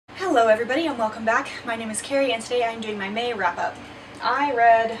Hello everybody and welcome back. My name is Kari and today I'm doing my May wrap-up. I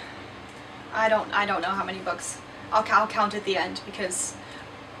don't know how many books. I'll count at the end because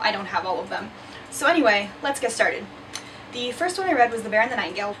I don't have all of them. So anyway, let's get started. The first one I read was The Bear and the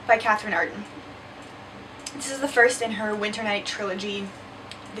Nightingale by Katherine Arden. This is the first in her Winter Night trilogy,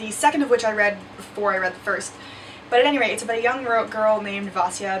 the second of which I read before I read the first. But at any rate, it's about a young girl named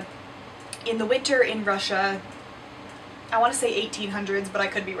Vasya in the winter in Russia. I want to say 1800s, but I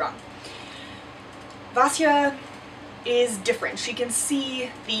could be wrong. Vasya is different. She can see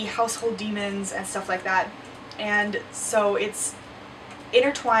the household demons and stuff like that, and so it's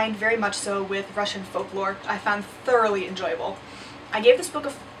intertwined very much so with Russian folklore. I found thoroughly enjoyable. I gave this book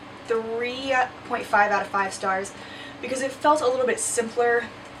a 3.5 out of 5 stars because it felt a little bit simpler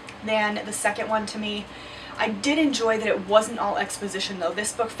than the second one to me. I did enjoy that it wasn't all exposition though.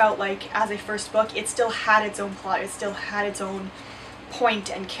 This book felt like, as a first book, it still had its own plot, it still had its own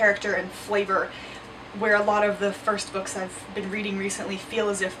point and character and flavor, where a lot of the first books I've been reading recently feel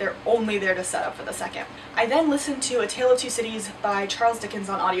as if they're only there to set up for the second. I then listened to A Tale of Two Cities by Charles Dickens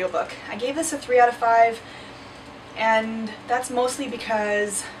on audiobook. I gave this a 3 out of 5, and that's mostly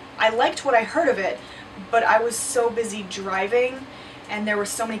because I liked what I heard of it, but I was so busy driving and there were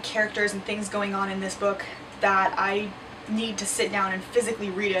so many characters and things going on in this book that I need to sit down and physically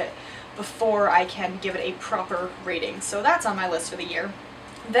read it before I can give it a proper rating. So that's on my list for the year.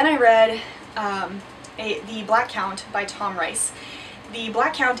 Then I read The Black Count by Tom Rice. The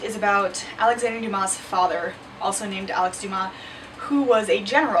Black Count is about Alexander Dumas' father, also named Alex Dumas, who was a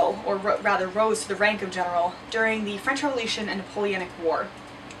general, or rather rose to the rank of general, during the French Revolution and Napoleonic War.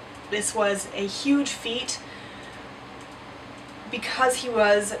 This was a huge feat because he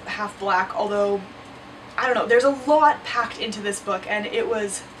was half black, although I don't know, there's a lot packed into this book and it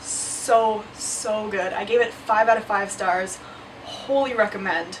was so good. I gave it 5 out of 5 stars. Wholly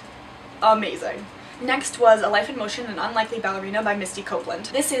recommend. Amazing. Next was A Life in Motion, An Unlikely Ballerina by Misty Copeland.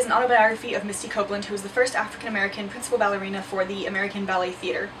 This is an autobiography of Misty Copeland, who was the first African-American principal ballerina for the American Ballet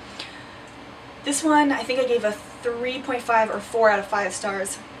Theatre. This one I think I gave a 3.5 or 4 out of 5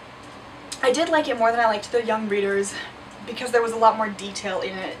 stars. I did like it more than I liked the young readers because there was a lot more detail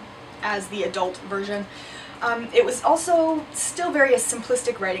in it as the adult version. It was also still very a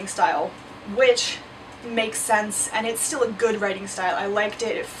simplistic writing style, which makes sense, and it's still a good writing style. I liked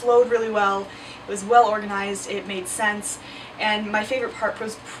it, it flowed really well, it was well organized, it made sense, and my favorite part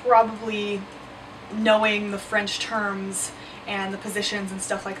was probably knowing the French terms and the positions and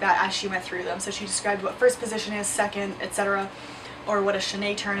stuff like that as she went through them. So she described what first position is, second, etc., or what a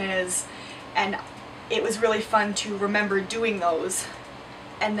chaîné turn is, and it was really fun to remember doing those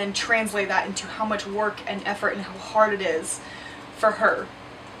and then translate that into how much work and effort and how hard it is for her.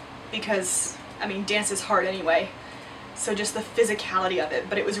 Because, I mean, dance is hard anyway, so just the physicality of it,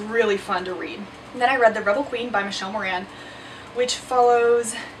 but it was really fun to read. And then I read The Rebel Queen by Michelle Moran, which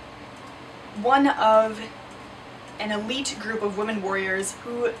follows one of an elite group of women warriors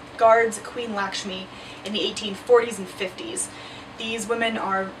who guards Queen Lakshmi in the 1840s and 50s. These women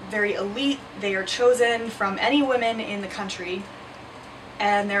are very elite, they are chosen from any women in the country,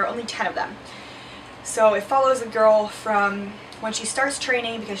 and there are only 10 of them. So it follows a girl from when she starts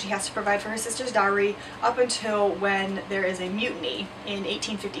training because she has to provide for her sister's dowry up until when there is a mutiny in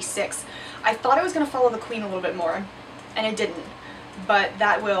 1856. I thought it was going to follow the queen a little bit more, and it didn't, but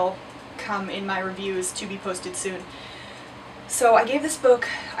that will come in my reviews to be posted soon. So I gave this book,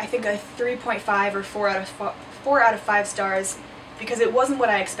 I think, a 3.5 or 4 out of 5 stars because it wasn't what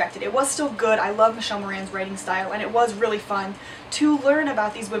I expected. It was still good. I love Michelle Moran's writing style, and it was really fun to learn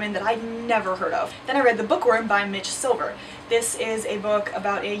about these women that I'd never heard of. Then I read The Bookworm by Mitch Silver. This is a book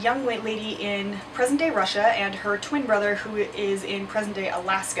about a young lady in present-day Russia and her twin brother who is in present-day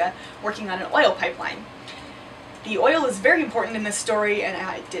Alaska working on an oil pipeline. The oil is very important in this story, and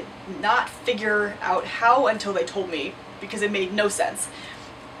I did not figure out how until they told me because it made no sense.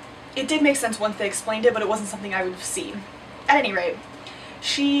 It did make sense once they explained it, but it wasn't something I would have seen. At any rate,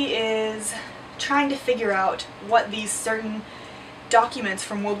 she is trying to figure out what these certain documents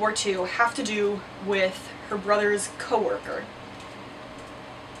from World War II have to do with her brother's co-worker.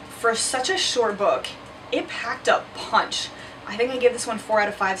 For such a short book, it packed a punch. I think I gave this one 4 out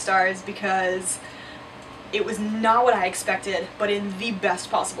of 5 stars because it was not what I expected, but in the best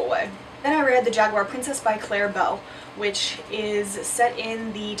possible way. Then I read The Jaguar Princess by Claire Bell, which is set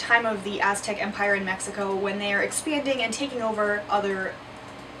in the time of the Aztec Empire in Mexico when they are expanding and taking over other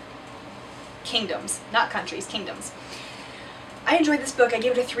kingdoms, not countries, kingdoms. I enjoyed this book. I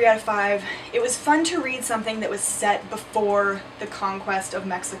gave it a 3 out of 5. It was fun to read something that was set before the conquest of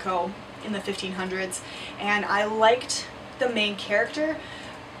Mexico in the 1500s, and I liked the main character,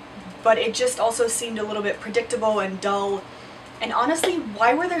 but it just also seemed a little bit predictable and dull. And honestly,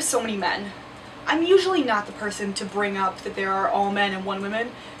 why were there so many men? I'm usually not the person to bring up that there are all men and one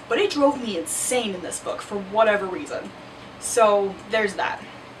woman, but it drove me insane in this book for whatever reason. So there's that.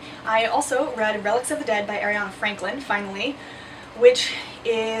 I also read Relics of the Dead by Ariana Franklin, finally, which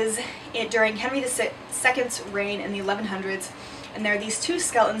is during Henry II's reign in the 1100s, and there are these two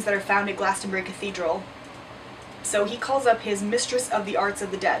skeletons that are found at Glastonbury Cathedral. So he calls up his Mistress of the Arts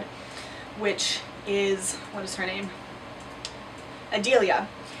of the Dead, which is, what is her name? Adelia,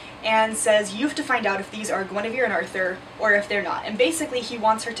 and says, you have to find out if these are Guinevere and Arthur, or if they're not. And basically he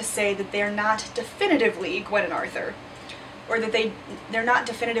wants her to say that they're not definitively Gwen and Arthur, or that they're not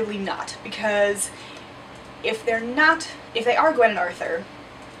definitively not, because if they are Gwen and Arthur,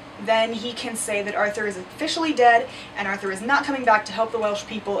 then he can say that Arthur is officially dead, and Arthur is not coming back to help the Welsh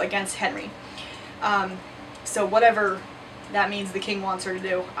people against Henry. So whatever that means the king wants her to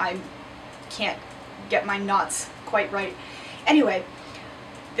do, I can't get my knots quite right. Anyway,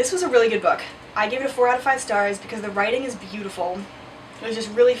 this was a really good book. I gave it a 4 out of 5 stars because the writing is beautiful. It was just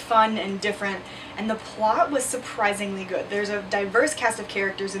really fun and different, and the plot was surprisingly good. There's a diverse cast of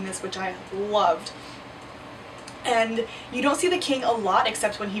characters in this, which I loved. And you don't see the king a lot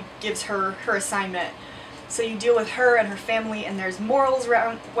except when he gives her her assignment. So you deal with her and her family, and there's morals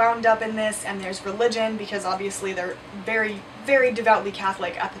wound up in this, and there's religion, because obviously they're very, very devoutly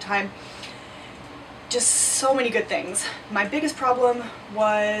Catholic at the time. Just so many good things. My biggest problem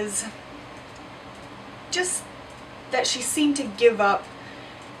was just that she seemed to give up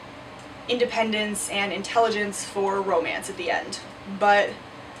independence and intelligence for romance at the end. But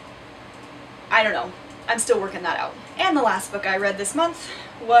I don't know. I'm still working that out. And the last book I read this month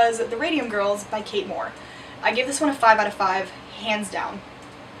was The Radium Girls by Kate Moore. I gave this one a 5 out of 5, hands down.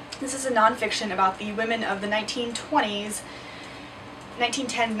 This is a nonfiction about the women of the 1910s,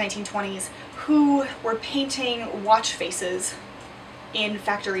 1920s, who were painting watch faces in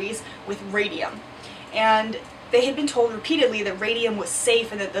factories with radium. And they had been told repeatedly that radium was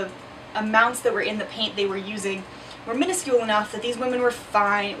safe and that the amounts that were in the paint they were using were minuscule enough that these women were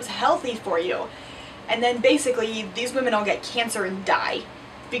fine, it was healthy for you. And then basically these women all get cancer and die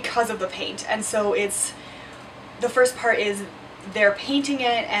because of the paint. And so the first part is they're painting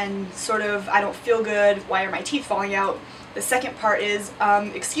it and sort of, I don't feel good, why are my teeth falling out? The second part is,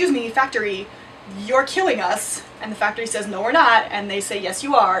 excuse me, factory, you're killing us. And the factory says, no we're not, and they say, yes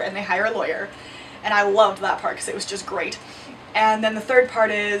you are, and they hire a lawyer. And I loved that part because it was just great. And then the third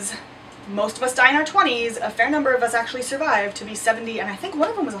part is, most of us die in our 20s, a fair number of us actually survived to be 70, and I think one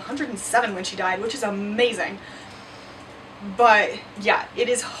of them was 107 when she died, which is amazing. But yeah, it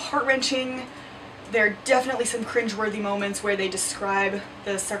is heart-wrenching. There are definitely some cringe-worthy moments where they describe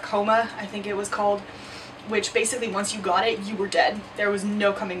the sarcoma, I think it was called, which basically once you got it, you were dead. There was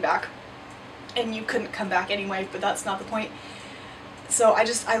no coming back. And you couldn't come back anyway, but that's not the point. So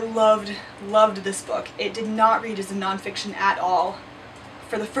I loved this book. It did not read as a nonfiction at all.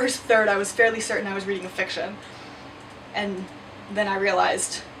 For the first third, I was fairly certain I was reading a fiction. And then I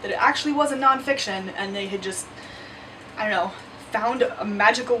realized that it actually was a nonfiction, and they had just, I don't know, found a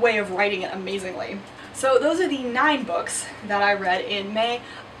magical way of writing it amazingly. So those are the 9 books that I read in May.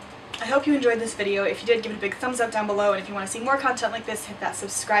 I hope you enjoyed this video. If you did, give it a big thumbs up down below, and if you want to see more content like this, hit that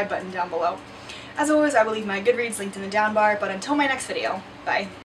subscribe button down below. As always, I will leave my Goodreads linked in the down bar, but until my next video, bye.